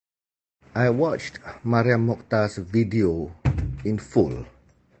I watched Mariam Mokhtar's video in full,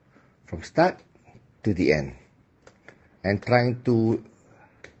 from start to the end, and trying to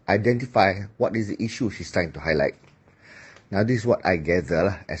identify what is the issue she's trying to highlight. Now, this is what I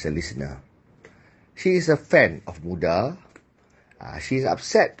gather as a listener. She is a fan of Muda. She is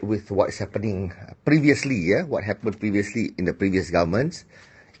upset with what is happening previously, what happened previously in the previous governments.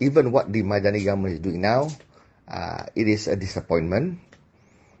 Even what the Madani government is doing now, it is a disappointment.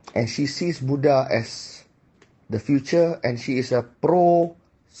 And she sees Muda as the future, and she is a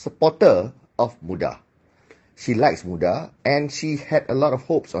pro-supporter of Muda. She likes Muda, and she had a lot of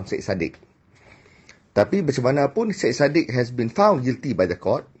hopes on Syed Saddiq. Tapi macam mana pun, Syed Saddiq has been found guilty by the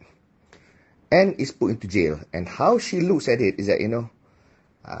court and is put into jail. And how she looks at it is that,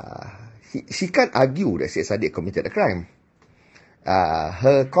 she can't argue that Syed Saddiq committed a crime.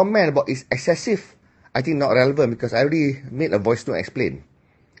 Her comment about is excessive, I think not relevant, because I already made a voice note explain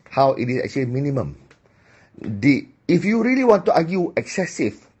how it is actually minimum. If you really want to argue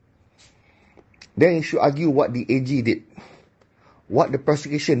excessive, then you should argue what the AG did, what the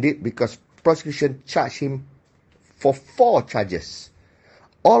prosecution did, because prosecution charged him for 4 charges,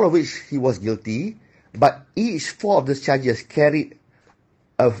 all of which he was guilty, but each 4 of those charges carried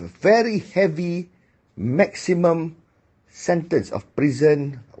a very heavy maximum sentence of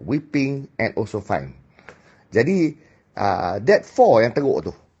prison, whipping, and also fine. Jadi, that 4 yang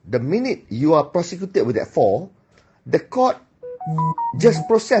teruk tu, the minute you are prosecuted with that 4, the court just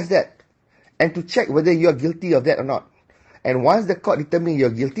process that and to check whether you are guilty of that or not. And once the court determines you're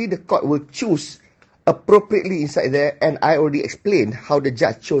guilty, the court will choose appropriately inside there. And I already explained how the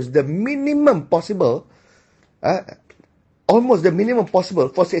judge chose the minimum possible, almost the minimum possible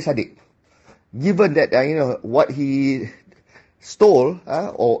for Syed Saddiq. Given that, what he stole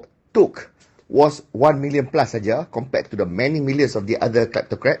or took was 1 million plus saja compared to the many millions of the other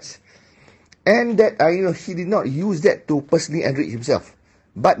kleptocrats. And that, he did not use that to personally enrich himself.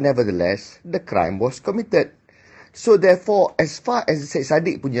 But nevertheless, the crime was committed. So therefore, as far as Syed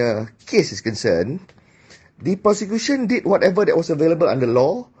Saddiq punya case is concerned, the prosecution did whatever that was available under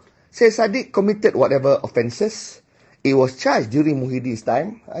law. Syed Saddiq committed whatever offences. It was charged during Muhyiddin's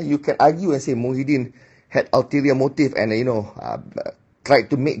time. You can argue and say Muhyiddin had ulterior motive and, tried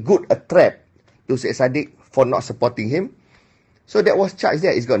to make good a trap to Syed Saddiq for not supporting him. So that was charged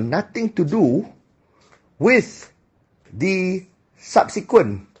there. It's got nothing to do with the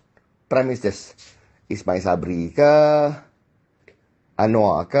subsequent Prime Ministers. Ismail Sabri ke,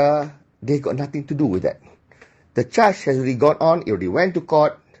 Anwar ke, they got nothing to do with that. The charge has already gone on, it already went to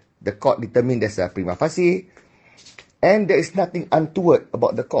court, the court determined there's a prima facie, and there is nothing untoward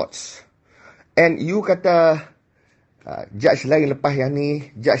about the courts. And you kata, judge lain lepas yang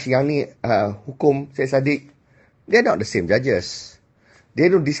ni, judge yang ni hukum Syed Saddiq, they're not the same judges. They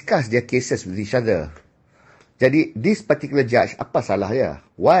don't discuss their cases with each other. Jadi, this particular judge, apa salah dia?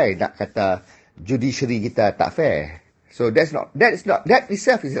 Why nak kata judiciary kita tak fair? So that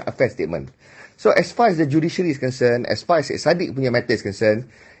itself is a fair statement. So as far as the judiciary is concerned, as far as Syed Saddiq punya matter is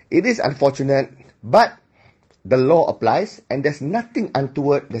concerned, it is unfortunate, but the law applies, and there's nothing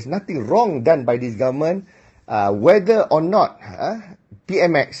untoward, there's nothing wrong done by this government, whether or not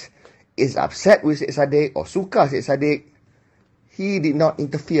PMX is upset with Syed Saddiq or suka Syed Saddiq. He did not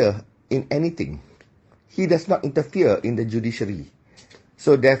interfere in anything. He does not interfere in the judiciary.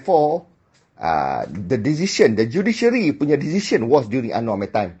 So therefore, the judiciary punya decision was during Anwar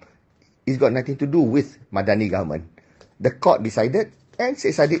time. It's got nothing to do with Madani government. The court decided, and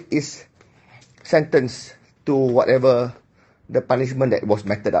Syed Saddiq is sentenced to whatever the punishment that was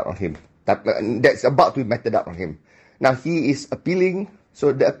meted out on him. That's about to be meted out on him. Now, he is appealing,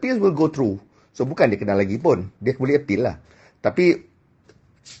 so the appeals will go through. So, bukan dia kena lagi pun. Dia boleh appeal lah. Tapi,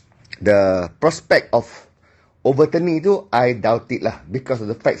 the prospect of overturning itu, I doubt it lah, because of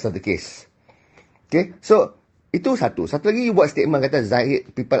the facts of the case. Okay, so itu satu. Satu lagi, you buat statement kata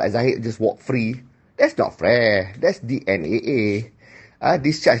people like Zahid just walk free. That's not fair. That's DNAA.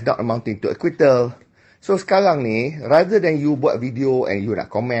 Discharge not amounting to acquittal. So sekarang ni, rather than you buat video and you nak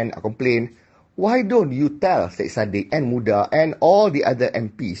comment, nak complain, why don't you tell Syed Saddiq and Muda and all the other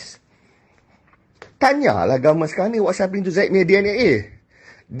MPs? Tanyalah government sekarang ni what's happening to Zahid punya DNAA.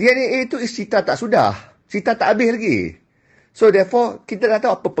 DNAA tu is cerita tak sudah. Cerita tak habis lagi. So therefore, kita dah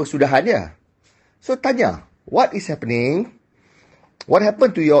tahu apa persudahan dia. So tanya, what is happening? What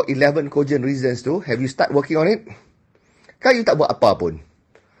happened to your 11 cogent reasons tu? Have you start working on it? Kan you tak buat apa pun.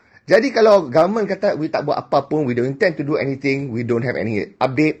 Jadi kalau government kata, we tak buat apa pun, we don't intend to do anything, we don't have any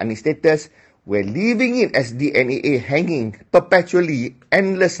update, any status, we're leaving it as DNAA hanging perpetually,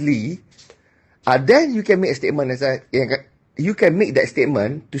 endlessly, then you can make a statement as you can make that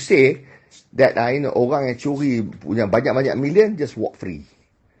statement to say that orang yang curi punya banyak-banyak million just walk free.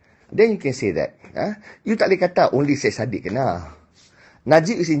 Then you can say that. You tak boleh kata only Syed Saddiq kena.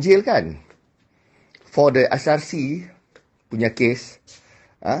 Najib is in jail kan? For the SRC punya case,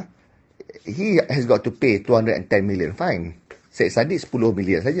 he has got to pay 210 million fine. Syed Saddiq 10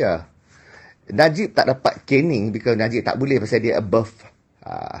 million saja. Najib tak dapat caning because Najib tak boleh pasal dia above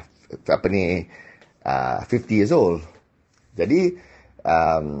 50 years old. Jadi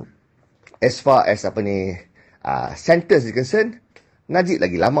as far as sentence is concerned, Najib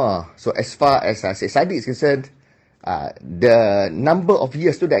lagi lama. So as far as Syed Saddiq is concerned, the number of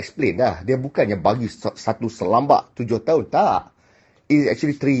years tu dah explain dah. Dia bukannya bagi satu selambak 7 tahun. Tak. It's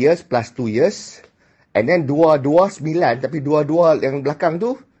actually 3 years plus 2 years. And then 2 9, tapi 2 yang belakang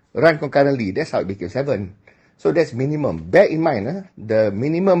tu run concurrently. That's how it became 7. So that's minimum. Bear in mind, the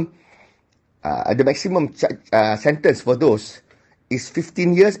minimum, the maximum sentence for those is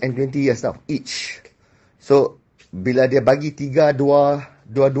 15 years and 20 years now, each. So, bila dia bagi 3,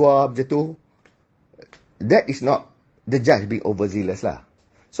 2 macam tu, that is not the judge being overzealous lah.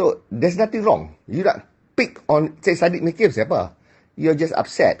 So, there's nothing wrong. You nak pick on Syed Saddiq Mikir siapa? You're just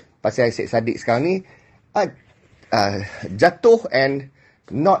upset pasal Syed Saddiq sekarang ni jatuh and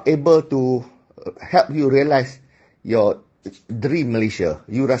not able to help you realise your dream Malaysia.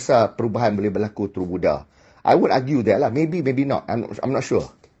 You rasa perubahan boleh berlaku through muda. I would argue that lah. Maybe, maybe not. I'm not sure.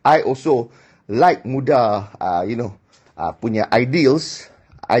 I also like muda, punya ideals.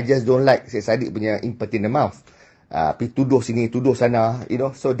 I just don't like Syed Saddiq punya impet in the mouth. Pergi tuduh sini, tuduh sana,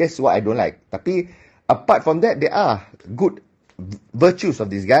 So that's what I don't like. Tapi apart from that, there are good virtues of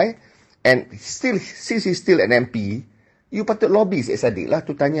this guy. And still, since he's still an MP, you patut lobby Syed Saddiq lah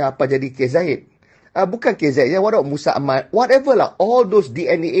tu tanya apa jadi kes Zahid. Bukan kes Zahid, what about Musa Ahmad, whatever lah, all those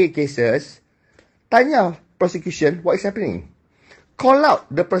DNA cases, tanya prosecution what is happening. Call out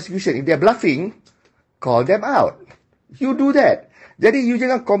the prosecution. If they're bluffing, call them out. You do that. Jadi you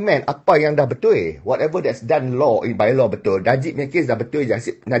jangan komen apa yang dah betul. Whatever that's done by law betul. Najib punya case dah betul,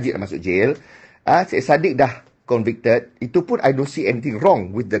 Najib dah masuk jail. Syed Saddiq dah convicted. Itu pun I don't see anything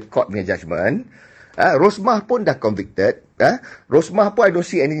wrong with the court punya judgment. Rosmah pun dah convicted. Rosmah pun I don't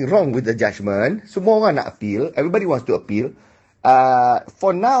see anything wrong with the judgment. Semua orang nak appeal. Everybody wants to appeal.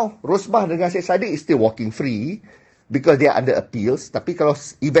 For now, Rosmah dengan Syed Saddiq is still walking free because they are under appeals. Tapi kalau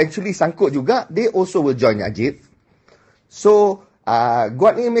eventually sangkut juga, they also will join Najib. So,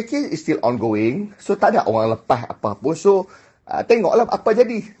 Guat ni case is still ongoing. So, tak ada orang lepas apa-apa. So, tengoklah apa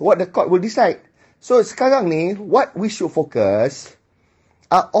jadi. What the court will decide. So, sekarang ni, what we should focus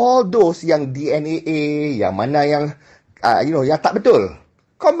are all those yang DNA, yang mana yang, yang tak betul.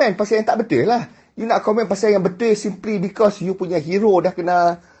 Komen pasal yang tak betul lah. You nak komen pasal yang betul simply because you punya hero dah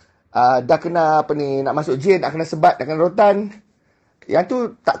kena nak masuk jail, nak kena sebat, nak kena rotan. Yang tu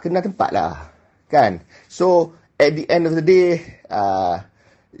tak kena tempat lah. Kan? So, at the end of the day,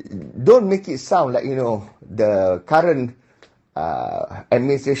 don't make it sound like, the current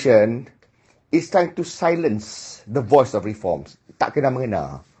administration is trying to silence the voice of reforms. Tak kena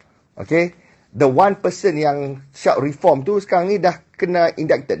mengena. Okay? The one person yang shout reform tu sekarang ni dah kena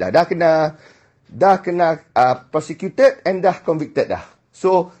indicted dah. Dah kena prosecuted and dah convicted dah.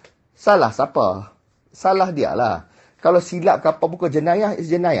 So, salah siapa? Salah dia lah. Kalau silap ke apa bukan jenayah, is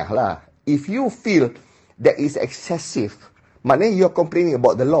jenayah lah. If you feel that is excessive, maknanya you're complaining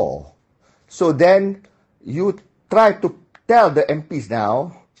about the law. So then, you try to tell the MPs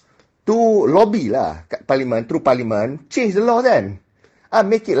now to lobby lah kat parlimen, through parlimen, change the law then.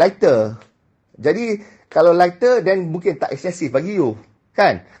 Make it lighter. Jadi, kalau lighter, then mungkin tak excessive bagi you.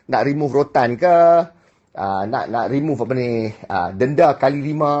 Kan? Nak remove rotan ke, nak remove denda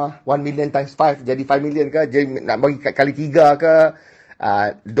kali 5, 1 million times 5, jadi 5 million ke, jadi nak bagi kali 3 ke,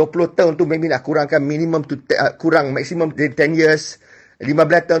 20 tahun tu maybe nak kurangkan minimum tu, kurang maximum jadi 10 years,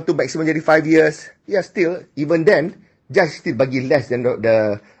 15 tahun tu maximum jadi 5 years. Yeah, still, even then, judge still bagi less than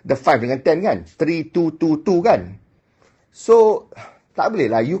the 5 dengan 10 kan. 3, 2, 2, 2 kan. So, tak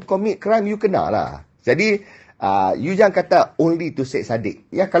boleh lah. You commit crime, you kena lah. Jadi, you jangan kata only to Syed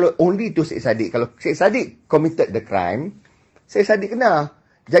Saddiq. Ya, kalau only to Syed Saddiq. Kalau Syed Saddiq committed the crime, Syed Saddiq kena.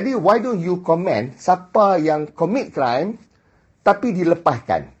 Jadi, why don't you comment siapa yang commit crime, tapi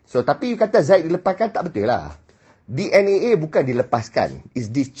dilepaskan. So, tapi you kata Zaid dilepaskan, tak betul lah. DNA bukan dilepaskan.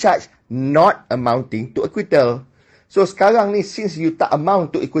 Is discharged not amounting to acquittal. So, sekarang ni, since you tak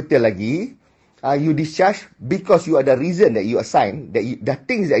amount to acquittal lagi, you discharge because you ada reason that you assign, that the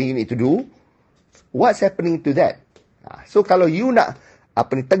things that you need to do. What's happening to that? So, kalau you nak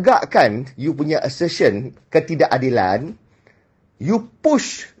tegakkan you punya assertion ketidakadilan, you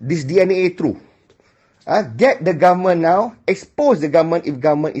push this DNA through. Get the government now, expose the government if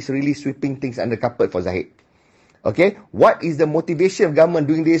government is really sweeping things under carpet for Zahid. Okay, what is the motivation of government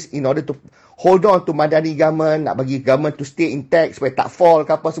doing this in order to hold on to madani government, nak bagi government to stay intact supaya tak fall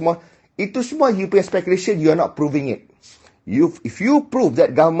ke apa semua. Itu semua you punya speculation, you are not proving it. If you prove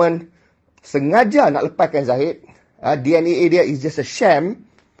that government sengaja nak lepaskan Zahid, DNA dia is just a sham,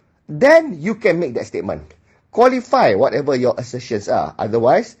 then you can make that statement. Qualify whatever your assertions are.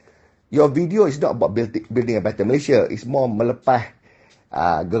 Otherwise, your video is not about building a better Malaysia. It's more melepas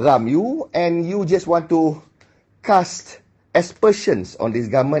geram you, and you just want to cast aspersions on this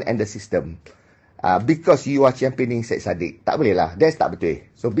government and the system. Because you are championing Syed Saddiq. Tak boleh lah. That's tak betul.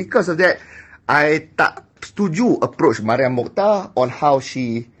 So because of that, I tak setuju approach Mariam Mokhtar on how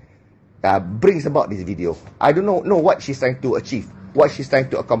she brings about this video. I don't know what she's trying to achieve, what she's trying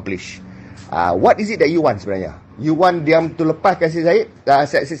to accomplish. What is it that you want sebenarnya? You want them to lepaskan Syed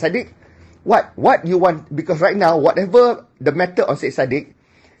Saddiq? What you want? Because right now, whatever the matter on Syed Saddiq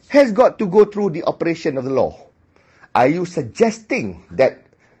has got to go through the operation of the law. Are you suggesting that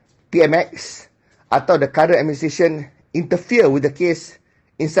PMX atau the current administration interfere with the case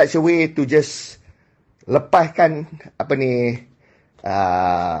in such a way to just lepaskan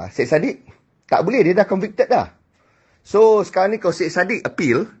Syed Saddiq? Tak boleh, dia dah convicted dah. So sekarang ni kalau Syed Saddiq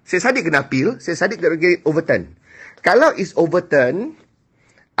appeal, Syed Saddiq kena appeal, Syed Saddiq kena get overturn. Kalau is overturn,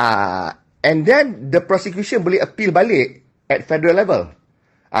 and then the prosecution boleh appeal balik at federal level.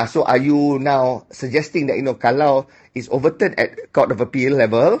 So are you now suggesting that, kalau is overturned at Court of Appeal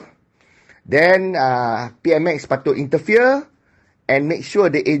level, then PMX patut interfere and make sure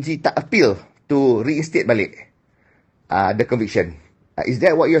the AG tak appeal to reinstate balik the conviction. Is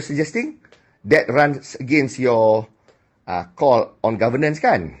that what you're suggesting? That runs against your call on governance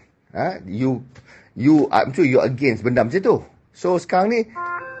kan? I'm sure you're against benda macam tu. So sekarang ni,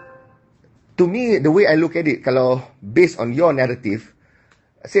 to me, the way I look at it, kalau based on your narrative,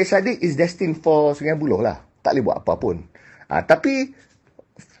 Syed Saddiq is destined for Sungai Buloh lah. Tak boleh buat apa pun. Tapi,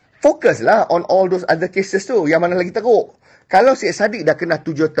 fokus lah on all those other cases tu. Yang mana lagi teruk. Kalau Syed Saddiq dah kena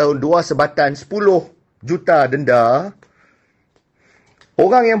 7 tahun, 2 sebatan, 10 juta denda,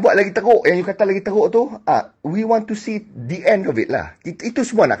 orang yang buat lagi teruk, yang you kata lagi teruk tu, we want to see the end of it lah. Itu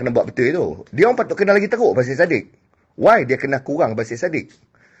semua nak kena buat betul tu. Dia orang patut kena lagi teruk pasal Syed Saddiq. Why dia kena kurang pasal Syed Saddiq?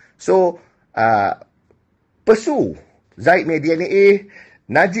 So, pursue Zahid punya DNA,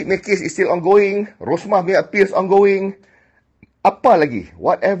 Najib punya case is still ongoing, Rosmah punya appeals ongoing, apa lagi,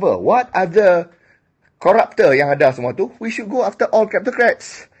 whatever, what other corruptor yang ada semua tu, we should go after all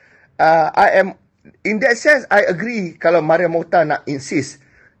kleptocrats. In that sense, I agree kalau Mariam Mokhtar nak insist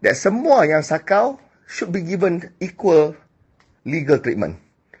that semua yang sakau should be given equal legal treatment.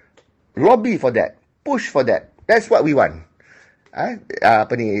 Lobby for that, push for that. That's what we want.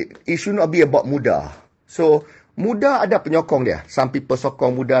 It should not be about muda. So, muda ada penyokong dia. Some people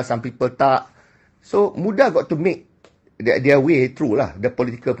sokong muda, some people tak. So, muda got to make their way through lah, the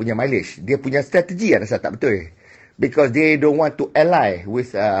political punya mileage. Dia punya strategi rasa tak betul. Because they don't want to ally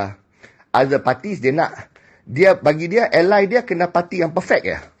with other parties. Bagi dia, ally dia kena parti yang perfect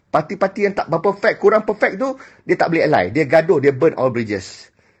ya. Parti-parti yang tak perfect, kurang perfect tu, dia tak boleh ally. Dia gaduh, dia burn all bridges.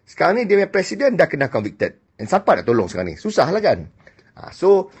 Sekarang ni, dia punya presiden dah kena convicted. And siapa nak tolong sekarang ni? Susah lah kan?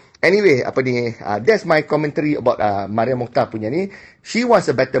 So, anyway, that's my commentary about Mariam Mokhtar punya ni. She wants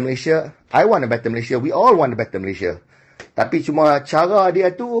a better Malaysia. I want a better Malaysia. We all want a better Malaysia. Tapi cuma cara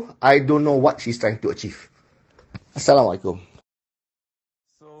dia tu, I don't know what she's trying to achieve. Assalamualaikum.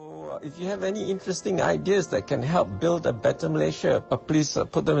 So, if you have any interesting ideas that can help build a better Malaysia, please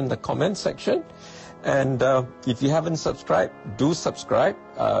put them in the comment section. And if you haven't subscribed, do subscribe.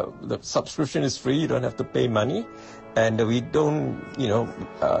 The subscription is free. You don't have to pay money. And we don't,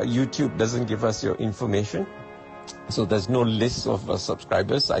 YouTube doesn't give us your information. So there's no list of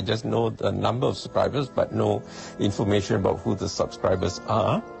subscribers. I just know the number of subscribers, but no information about who the subscribers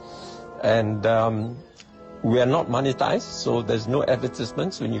are. And we are not monetized, so there's no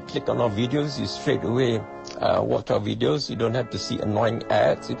advertisements. When you click on our videos, you straight away watch our videos. You don't have to see annoying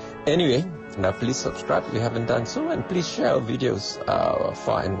ads. Anyway, now please subscribe if you haven't done so, and please share our videos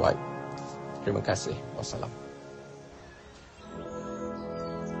far and wide. Terima kasih. Wassalam.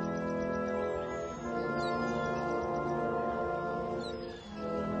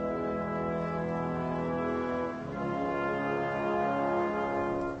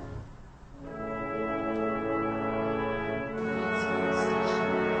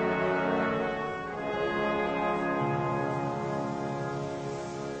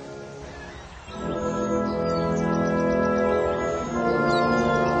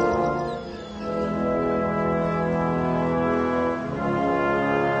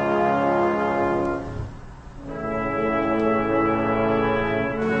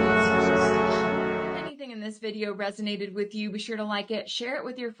 video resonated with you, be sure to like it, share it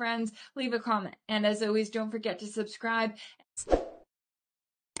with your friends, leave a comment. And as always, don't forget to subscribe.